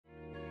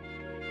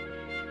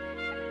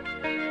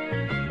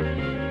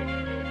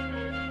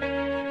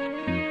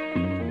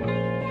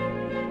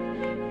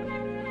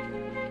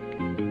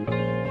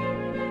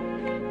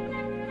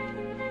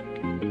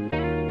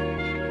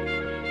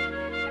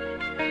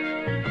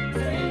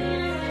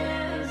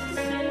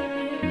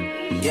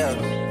Yeah.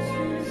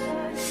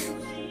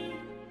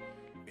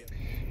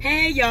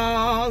 Hey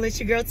y'all, it's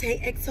your girl Tay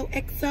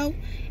XOxo,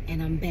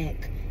 and I'm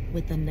back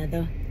with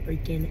another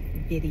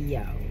freaking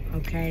video.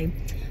 Okay,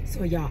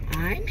 so y'all,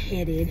 I'm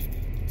headed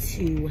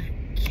to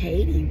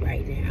Katy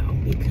right now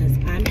because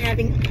I'm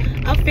having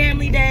a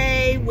family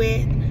day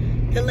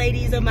with the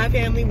ladies of my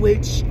family,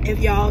 which if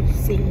y'all have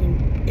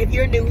seen, if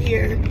you're new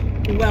here,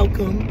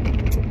 welcome.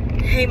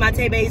 Hey, my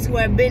Tay Bays who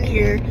have been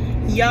here,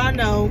 y'all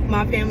know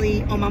my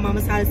family on my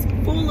mama's side is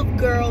full of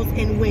girls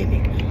and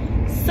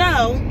women.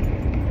 So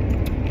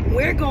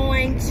we're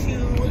going to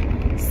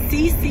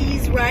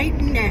CC's right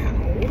now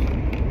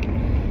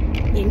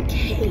in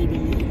Katy,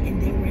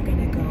 and then we're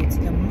gonna go to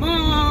the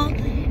mall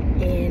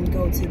and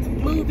go to the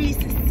movies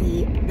to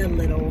see The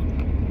Little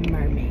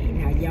Mermaid.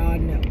 Now y'all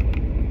know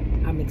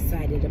I'm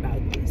excited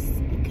about this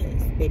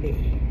because baby,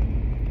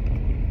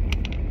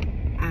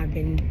 I've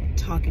been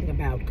talking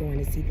about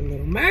going to see The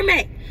Little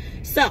Mermaid.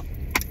 So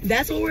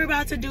that's what we're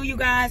about to do, you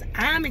guys.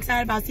 I'm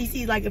excited about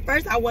CC's. Like at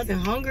first I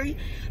wasn't hungry,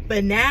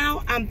 but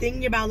now I'm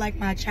thinking about like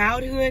my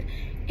childhood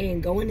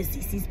and going to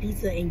CC's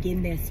Pizza and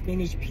getting that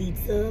spinach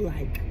pizza,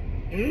 like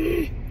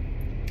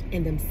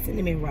and them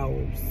cinnamon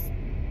rolls.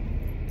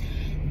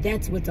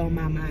 That's what's on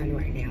my mind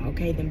right now,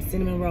 okay? Them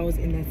cinnamon rolls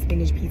and that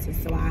spinach pizza.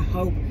 So I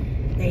hope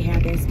they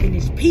have that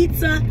spinach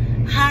pizza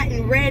hot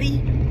and ready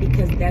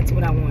because that's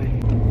what I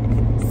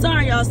want.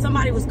 Sorry y'all,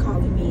 somebody was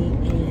calling me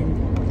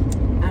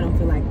and I don't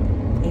feel like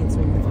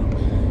answering the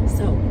phone.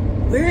 So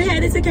we're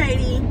headed to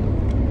Katy.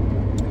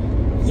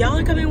 Y'all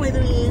are coming with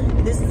me.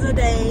 This is a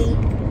day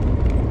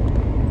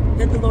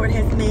that the Lord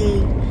has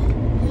made.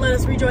 Let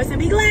us rejoice and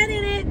be glad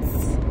in it,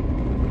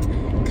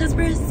 because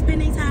we're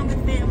spending time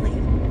with family.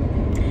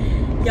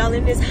 Y'all,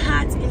 in this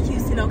hot in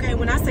Houston, okay?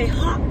 When I say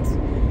hot,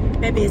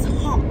 baby, it's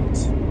hot.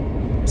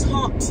 It's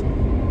hot.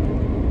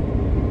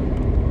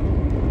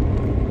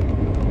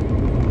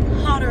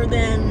 Hotter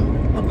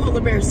than a polar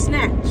bear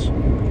snatch.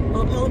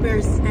 Well, a polar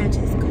bear snatch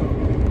is cold.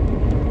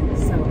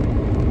 So,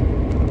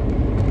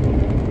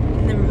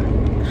 never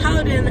mind.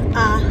 Hotter than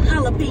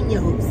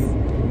jalapenos.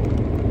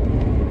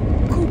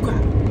 Cuca.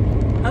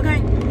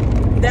 Okay?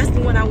 That's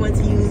the one I want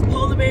to use.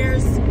 Polar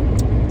bears,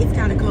 it's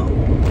kind of cold.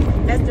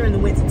 That's during the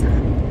winter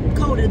time.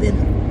 Colder than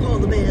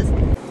polar bears.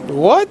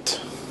 What?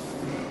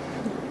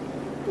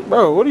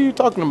 Bro, what are you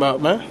talking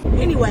about, man?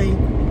 Anyway,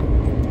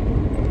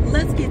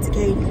 let's get to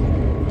Katy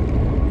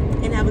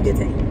and have a good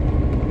day.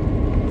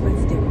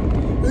 Let's do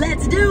it.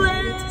 Let's do it!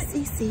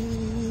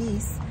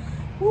 CC's.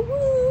 Woo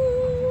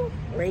woo!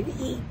 Ready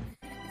to eat.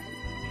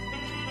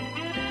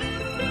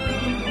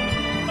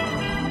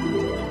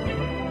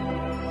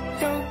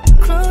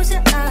 Don't close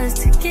your eyes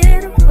to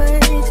get away.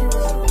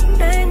 Just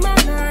bang my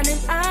line and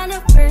I'll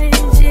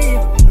arrange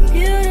it.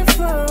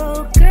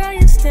 Beautiful, girl,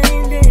 you're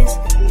stainless.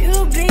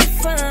 You'll be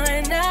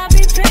fine, I'll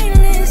be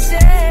painless,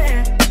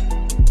 yeah.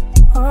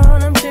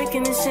 All I'm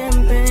drinking is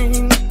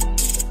champagne.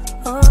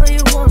 All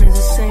you want is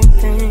the same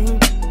thing.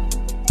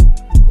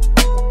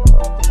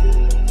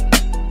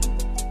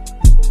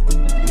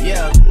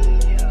 Yeah.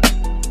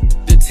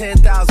 The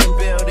 10,000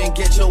 building,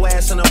 get your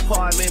ass an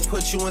apartment,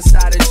 put you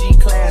inside a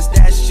G-class,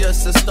 that's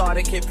just a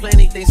starter kit.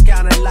 Plenty things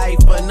count in life,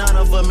 but none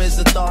of them is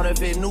the thought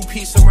of it. New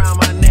piece around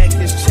my neck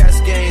is chess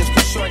games,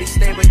 cause shorty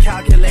stay with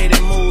calculated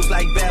moves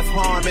like Beth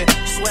Harmon.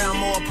 Swear I'm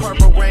more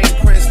Purple Rain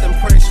Prince than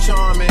Prince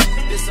Charming.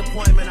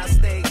 Disappointment I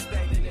stay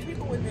expecting.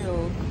 People with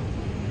them.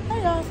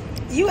 Hey y'all.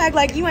 You act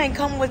like you ain't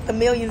coming with the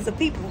millions of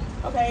people.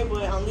 Okay,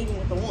 but I'm leaving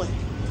with the one.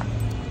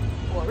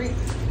 For a reason.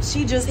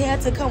 She just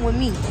had to come with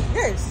me.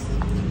 Yes.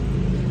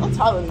 I'm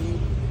taller than you.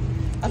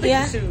 I think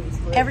Yeah, the shoes,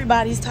 but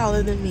everybody's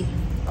taller than me.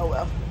 oh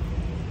well.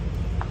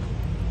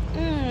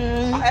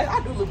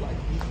 I do look like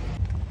you.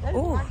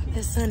 Oh,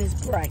 the sun is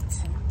bright.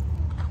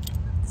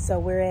 So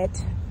we're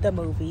at the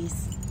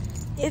movies.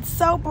 It's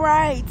so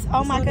bright.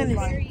 Oh my goodness.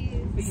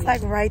 It's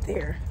like right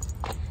there.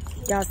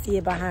 Y'all see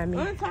it behind me.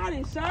 Untie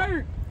his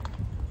shirt.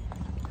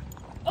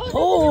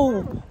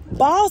 Oh,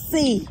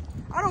 bossy.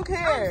 I don't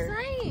care.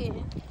 I'm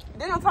saying.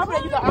 Then on top of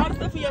that, you got all the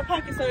stuff in your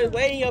pocket, so it's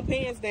weighing your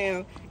pants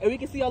down, and we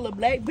can see all the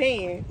black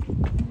band.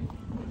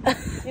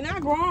 You're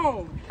not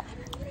grown.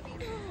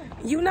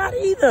 You not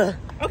either.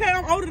 Okay,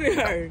 I'm older than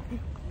her.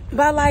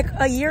 By like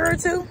a year or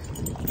two.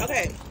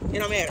 Okay, it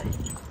don't matter.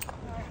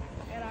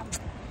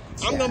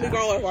 I'm gonna be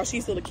grown while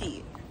she's still a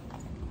kid.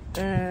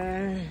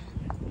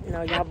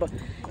 No, y'all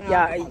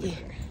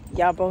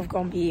both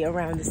gonna be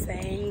around the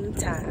same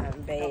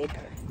time, babe.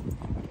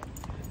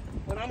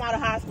 When I'm out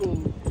of high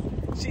school,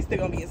 she's still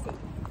gonna be in school.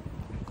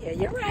 Yeah,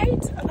 you're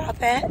right about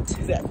that.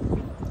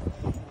 Exactly.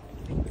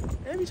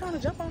 They be trying to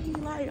jump on me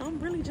like I'm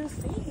really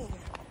just saying.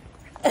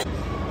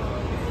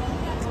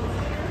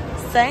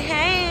 Say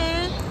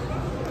hey.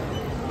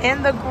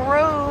 In the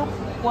group.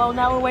 Well,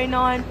 now we're waiting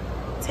on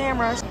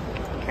Tamara.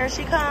 Here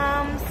she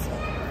comes.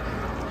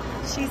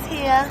 She's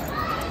here.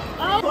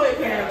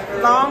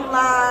 Long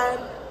line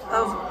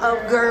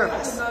of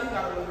girls.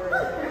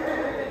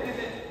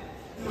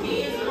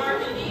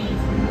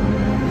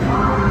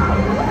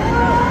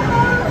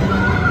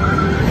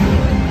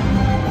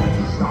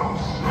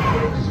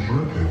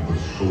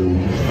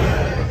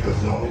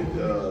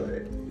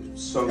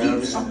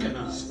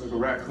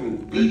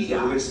 raccoon. They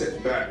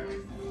stepped back.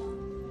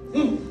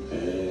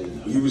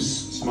 And he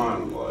was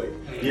smiling like,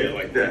 yeah,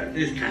 like that.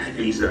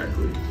 Exactly.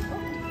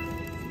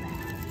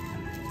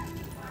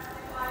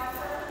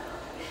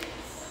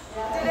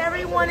 Did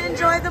everyone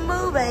enjoy the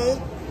movie?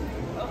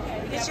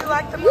 Did you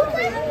like the movie?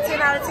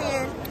 10 out of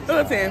 10.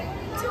 10. 10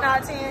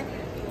 out of 10.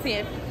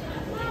 10.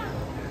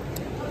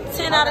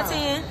 10 out of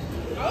 10.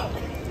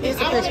 Here's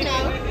the picture.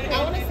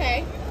 I want to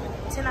say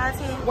 10 out of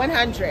 10.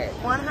 100.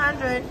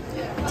 100.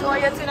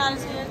 Toya, 10 out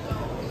of 10.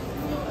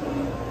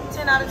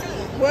 10 out of 10.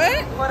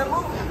 What? For the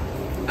movie.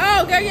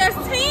 Oh, girl, yes,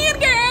 10,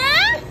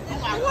 girl.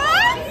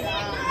 What?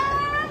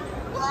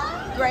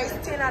 Grace,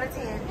 10 out of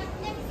 10.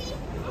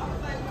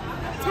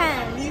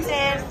 10.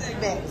 10,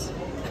 bitch.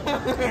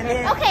 And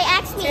then Okay,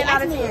 ask me. 10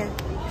 out of 10.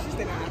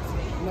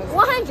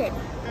 100.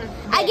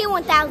 I get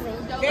 1,000.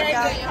 Very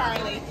good,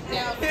 Carly.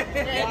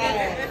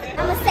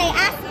 I'm gonna say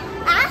I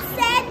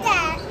said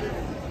that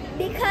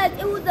because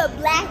it was a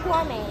black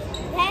woman.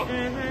 Okay?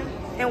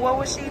 And what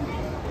was she?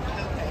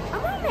 A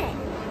woman.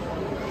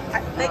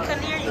 They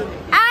couldn't hear you.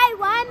 I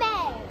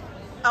woman.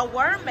 A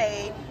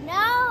mermaid.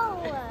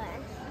 No.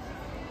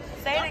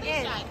 Say it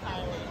again.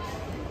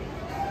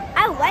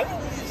 I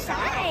wasn't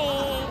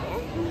shy.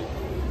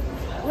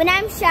 When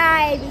I'm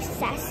shy, I be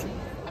sassy.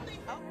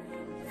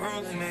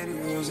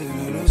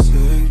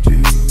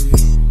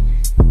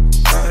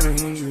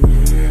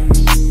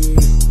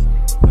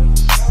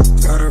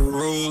 Gotta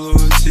roll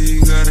over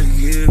tea, gotta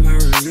give her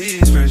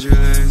release. Spread your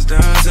legs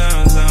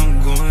downtown, I'm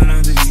going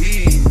out to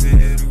eat.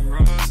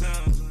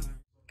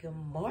 Good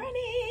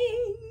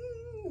morning,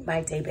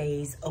 my day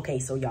bays. Okay,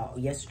 so y'all,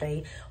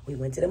 yesterday we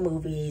went to the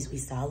movies. We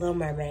saw Little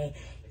Mermaid.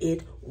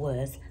 It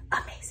was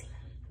amazing.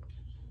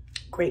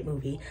 Great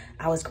movie.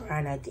 I was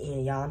crying at the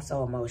end, y'all. I'm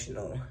so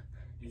emotional.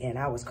 And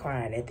I was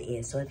crying at the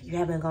end. So if you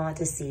haven't gone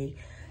to see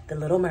The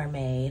Little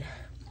Mermaid,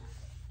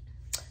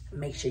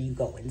 make sure you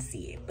go and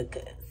see it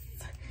because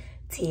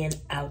 10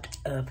 out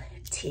of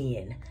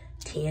 10.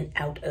 10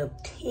 out of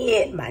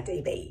 10, my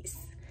day bays.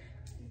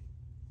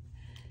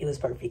 It was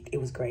perfect. It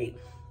was great.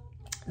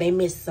 They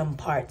missed some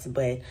parts,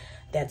 but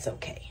that's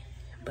okay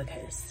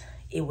because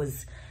it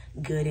was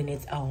good in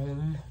its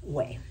own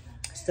way.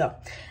 So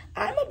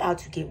I'm about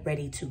to get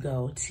ready to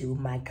go to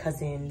my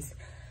cousin's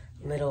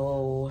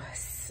little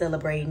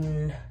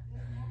celebrating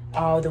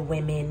all the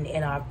women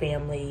in our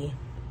family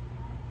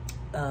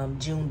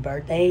June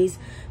birthdays.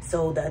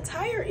 So the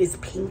attire is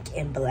pink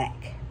and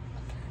black.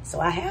 So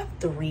I have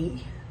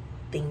 3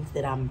 things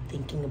that I'm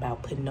thinking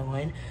about putting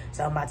on.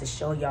 So I'm about to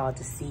show y'all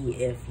to see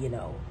if, you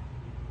know,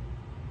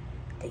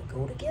 they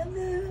go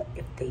together,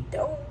 if they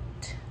don't.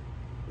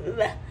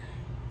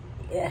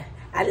 Yeah,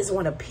 I just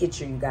want a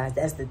picture, you guys.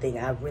 That's the thing.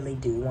 I really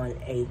do want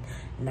a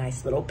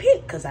nice little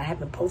pic because I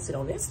haven't posted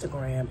on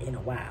Instagram in a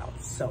while.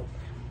 So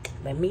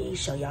let me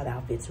show y'all the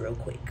outfits real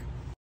quick.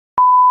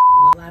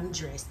 Well, I'm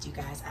dressed, you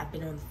guys. I've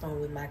been on the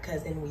phone with my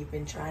cousin. We've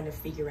been trying to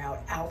figure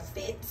out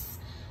outfits.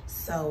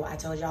 So I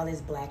told y'all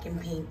it's black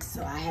and pink.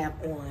 So I have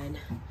on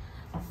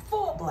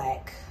full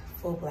black,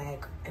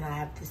 and I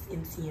have this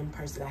MCM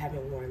purse that I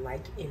haven't worn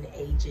like in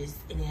ages,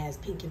 and it has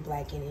pink and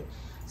black in it.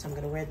 So I'm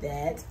gonna wear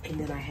that, and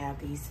then I have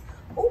these.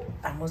 Oh,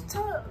 I almost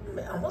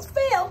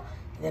fell.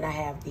 And then I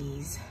have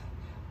these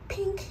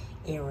pink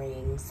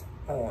earrings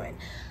on.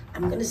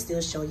 I'm gonna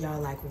still show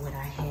y'all like what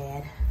I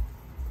had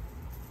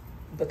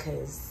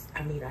because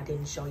I mean I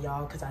didn't show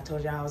y'all because I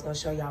told y'all I was gonna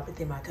show y'all, but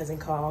then my cousin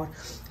called.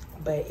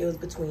 But it was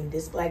between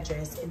this black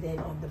dress and then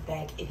on the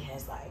back it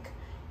has like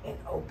an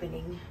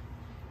opening.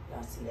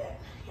 Y'all see that?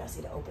 Y'all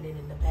see the opening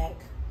in the back?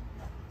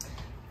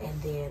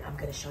 And then I'm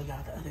gonna show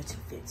y'all the other 2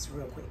 fits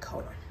real quick.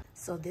 Hold on.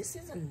 So this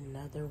is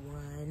another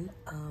one.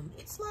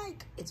 It's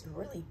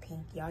really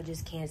pink. Y'all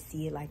just can't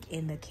see it like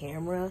in the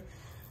camera,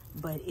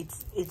 but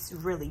it's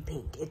really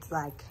pink. It's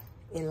like,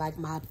 and like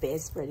my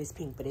bedspread is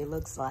pink, but it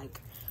looks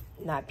like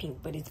not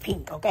pink, but it's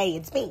pink. Okay,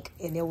 it's pink.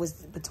 And it was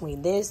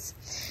between this,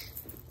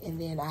 and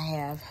then I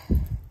have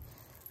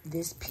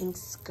this pink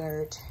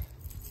skirt,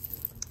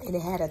 and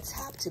it had a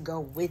top to go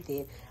with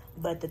it,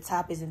 but the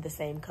top isn't the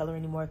same color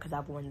anymore because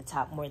I've worn the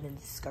top more than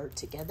the skirt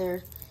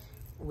together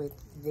with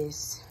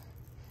this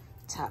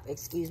top.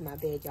 Excuse my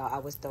bed, y'all. I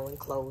was throwing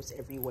clothes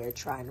everywhere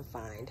trying to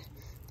find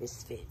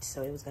this fit.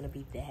 So it was going to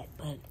be that,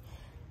 but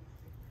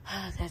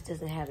that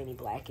doesn't have any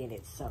black in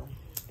it. So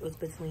it was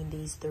between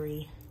these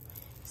 3.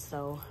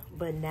 So,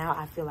 but now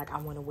I feel like I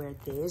want to wear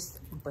this,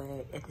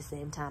 but at the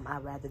same time,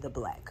 I'd rather the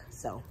black.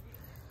 So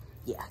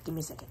yeah, give me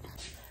a second.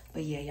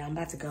 But yeah, y'all, I'm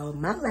about to go.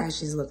 My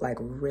lashes look like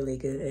really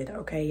good,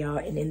 okay, y'all?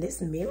 And in this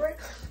mirror,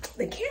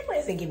 the camera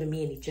isn't giving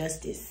me any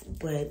justice,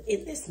 but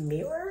in this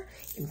mirror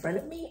in front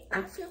of me,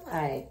 I feel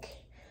like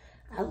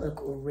I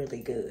look really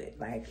good.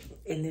 Like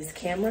in this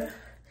camera,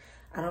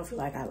 I don't feel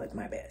like I look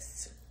my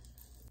best.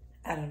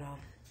 I don't know,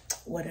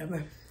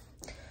 whatever.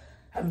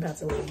 I'm about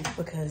to leave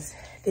because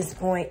at this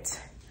point,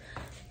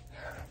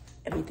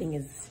 everything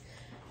is,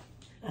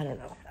 I don't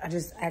know. I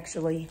just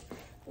actually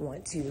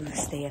want to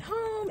stay at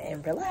home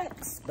and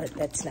relax, but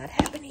that's not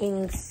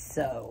happening.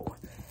 So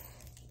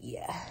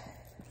yeah,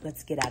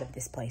 let's get out of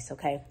this place,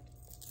 okay?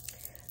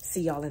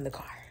 see y'all in the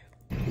car.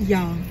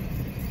 Y'all,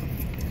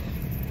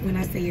 when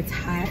I say it's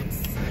hot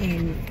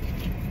and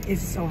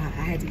it's so hot,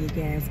 I had to get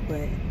gas,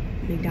 but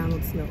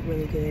McDonald's smelled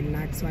really good,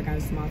 and so I got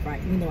a small fry,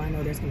 even though I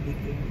know there's gonna be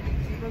food.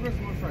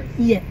 Small fries.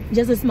 Yeah,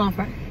 just a small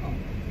fry. Oh.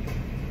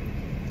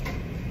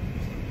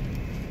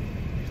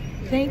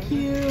 Thank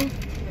you.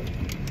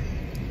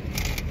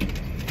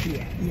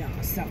 Yeah,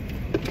 y'all, so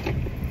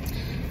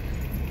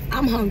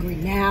I'm hungry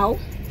now.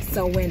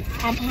 So when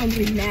I'm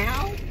hungry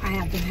now, I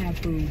have to have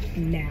food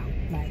now.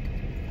 Like,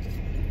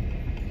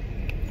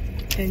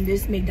 and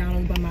this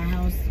McDonald's by my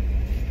house,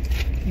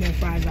 their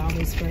fries are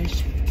always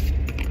fresh.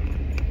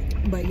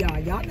 But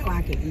y'all know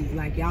I can eat.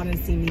 Like, y'all done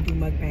see me do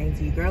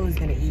mukbangs. Your girl is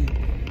gonna eat.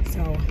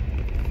 So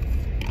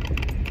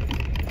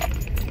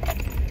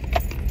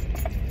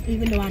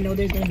even though I know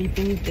there's gonna be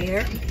food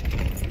there,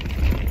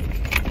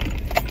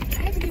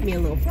 I have to give me a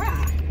little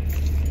fry.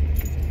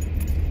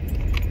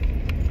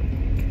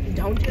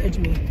 Don't judge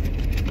me,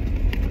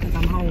 because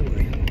I'm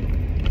hungry.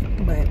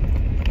 But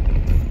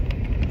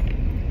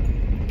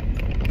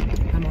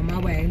I'm on my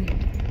way.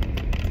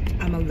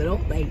 I'm a little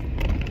late,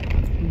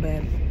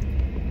 but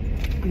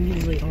I'm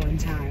usually on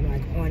time,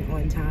 like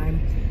on time.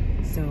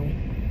 So,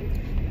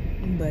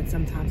 but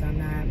sometimes I'm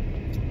not.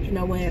 You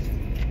know what?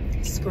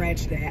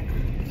 Scratch that.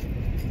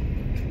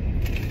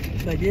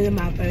 But this is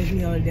my first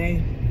meal of the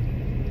day.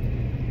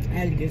 I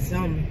had to get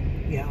some,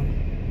 y'all,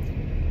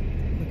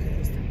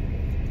 because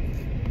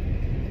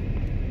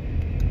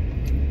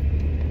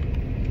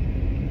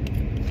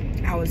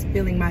I was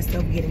feeling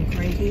myself getting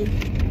cranky,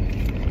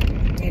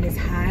 and it's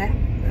hot.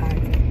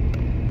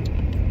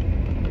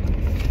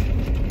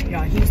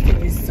 Y'all,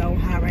 Houston is so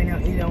hot right now.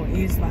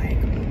 It's like,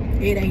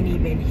 it ain't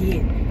even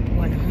hit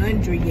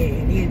 100 yet,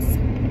 and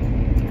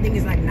I think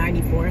it's like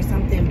 94 or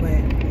something,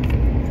 but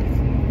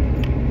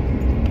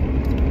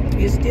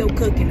it's still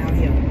cooking out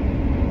here.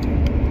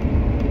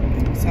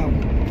 So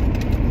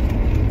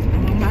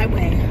I'm on my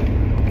way.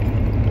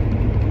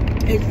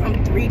 It's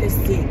from 3 to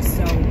 6,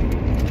 so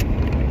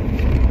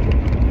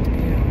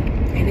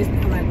and it's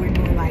not like we're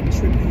doing like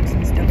tributes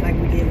and stuff like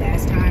we did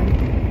last time.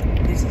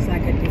 This is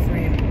like a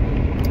different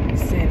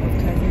set of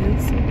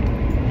cousins.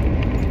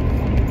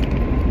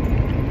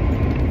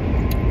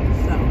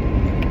 So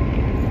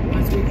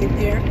once we get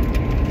there,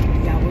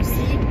 y'all will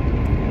see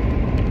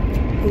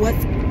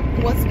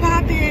what's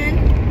poppin'.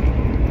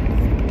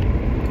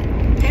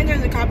 And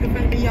there's a cop in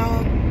front of me,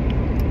 y'all.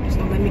 Just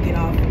don't let me get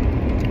off over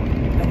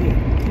here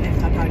and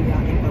stop talking to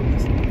y'all in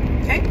focus.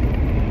 Okay?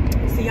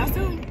 See y'all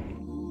soon.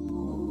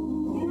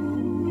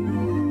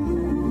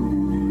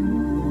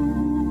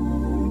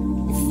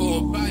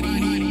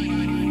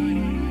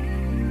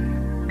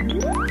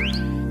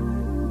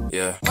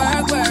 Yeah. Work.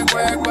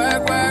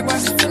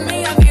 To me,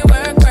 I be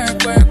work.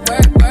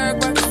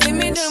 See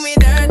me do me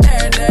dirt.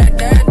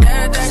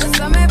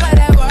 So me by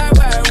that work.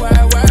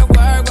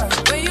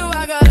 When you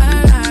walk a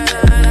line.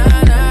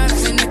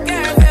 In the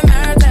car,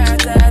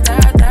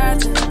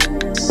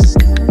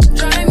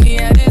 drive me a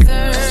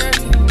dessert.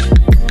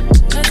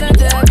 Nothing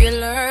to be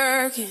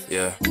lurking.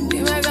 Yeah.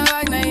 You make a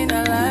like, now you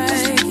don't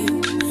like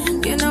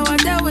it. You know I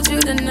dealt with you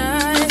the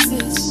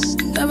nicest.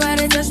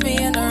 Nobody touched me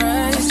in the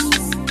rice.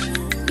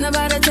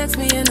 Nobody text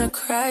me in a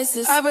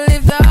crisis. I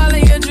believe that all of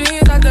your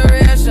dreams are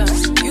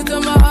durations. You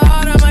took my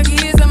heart, all my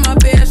keys, and my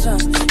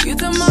patience. You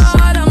took my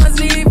heart, I must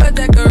leave a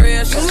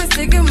decoration. You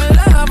mistaken my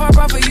love, I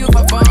brought for you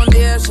for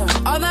foundation.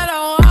 All that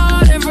I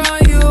wanted from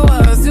you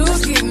was to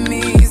give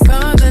me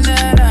something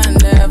that I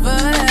never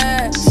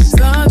had,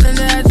 something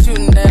that you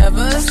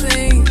never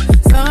seen,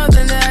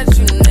 something that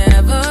you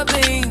never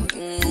been.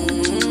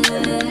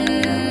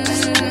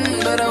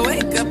 But I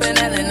wake up and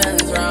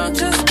nothing's wrong.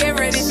 Just get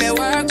ready for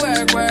work.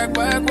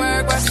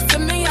 To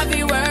me, I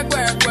be work.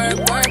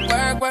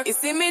 You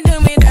see me do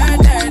me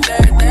dirt.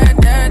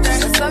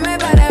 So me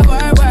by that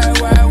work.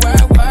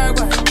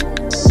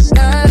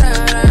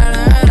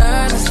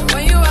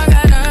 When you walk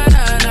out,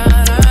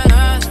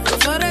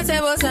 before the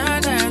table turn.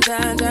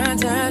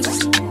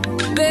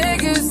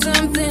 Beg you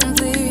something,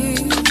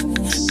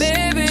 please.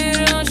 Baby,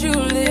 don't you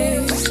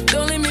leave.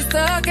 Don't leave me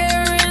stuck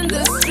here in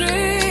the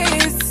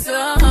streets. If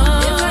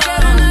I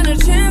got another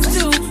chance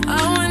to, I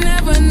will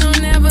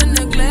never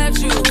neglect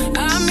you. I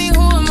mean,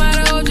 who am I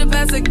to hold your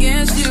past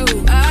against you?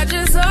 I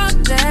just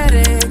hope that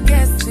it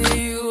gets to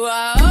you.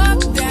 I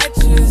hope that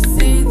you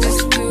see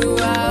this through.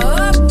 I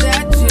hope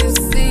that you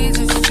see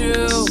this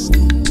true.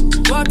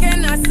 What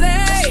can I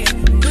say?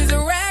 Please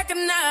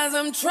recognize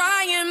I'm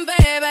trying,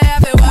 baby. I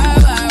feel work.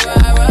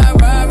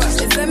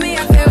 You see me, I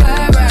feel work.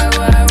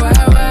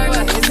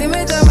 You see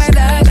me do my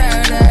dirt.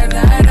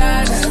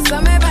 So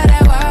me by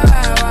that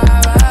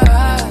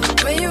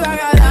work. When you walk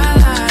out,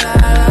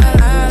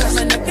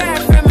 when the car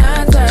from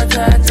my touch.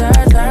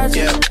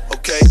 Yeah,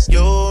 okay,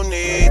 you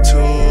need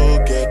to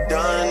get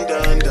done.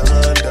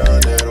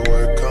 Let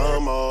work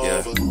come over.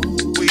 Yeah.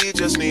 We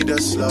just need to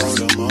slow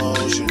the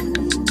motion.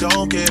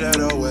 Don't get out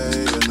of the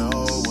way to no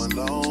one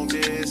long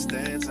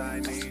distance. I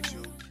need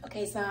you.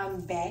 Okay, so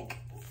I'm back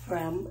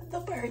from the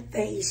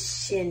birthday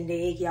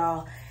shindig,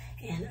 y'all.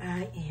 And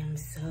I am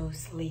so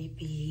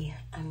sleepy.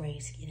 I'm ready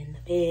to get in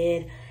the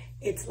bed.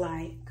 It's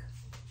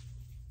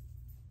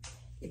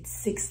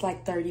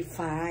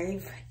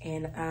 6:35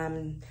 and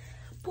I'm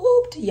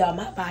pooped. Y'all,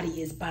 my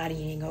body is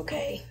bodying,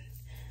 okay?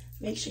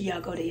 Make sure y'all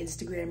go to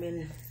Instagram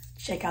and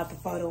check out the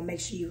photo. Make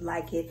sure you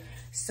like it.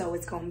 So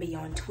it's gonna be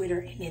on Twitter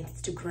and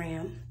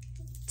Instagram.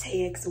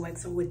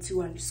 XOxo with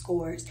 2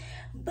 underscores.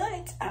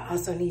 But I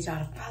also need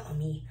y'all to follow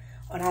me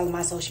on all of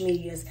my social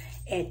medias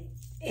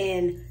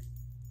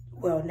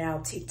well, now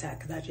TikTok,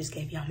 because I just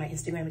gave y'all my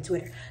Instagram and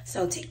Twitter.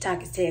 So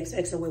TikTok is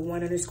XOxo with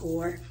 1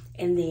 underscore.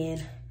 And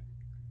then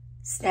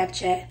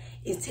Snapchat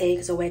is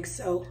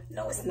XOxo.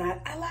 No, it's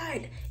not. I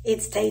lied.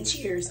 It's Tay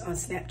Cheers on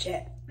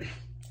Snapchat.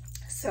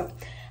 So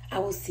I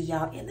will see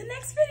y'all in the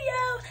next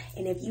video.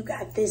 And if you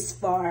got this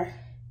far,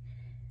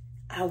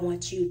 I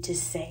want you to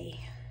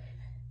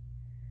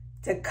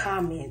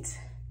comment.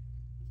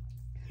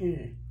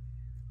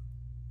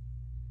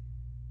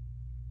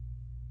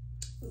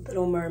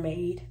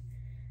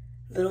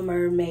 Little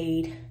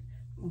Mermaid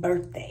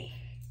birthday.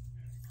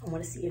 I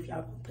want to see if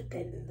y'all can put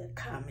that in the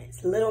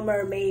comments. Little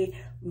Mermaid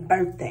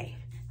birthday.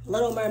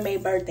 Little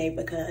Mermaid birthday,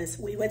 because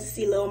we went to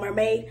see Little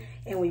Mermaid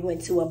and we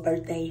went to a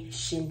birthday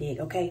shindig,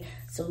 okay?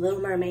 So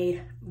Little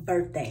Mermaid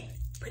birthday.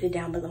 Put it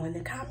down below in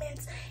the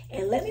comments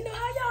and let me know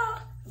how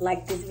y'all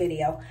like this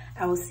video.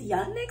 I will see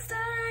y'all next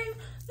time.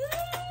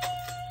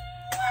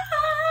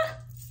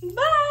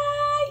 Bye.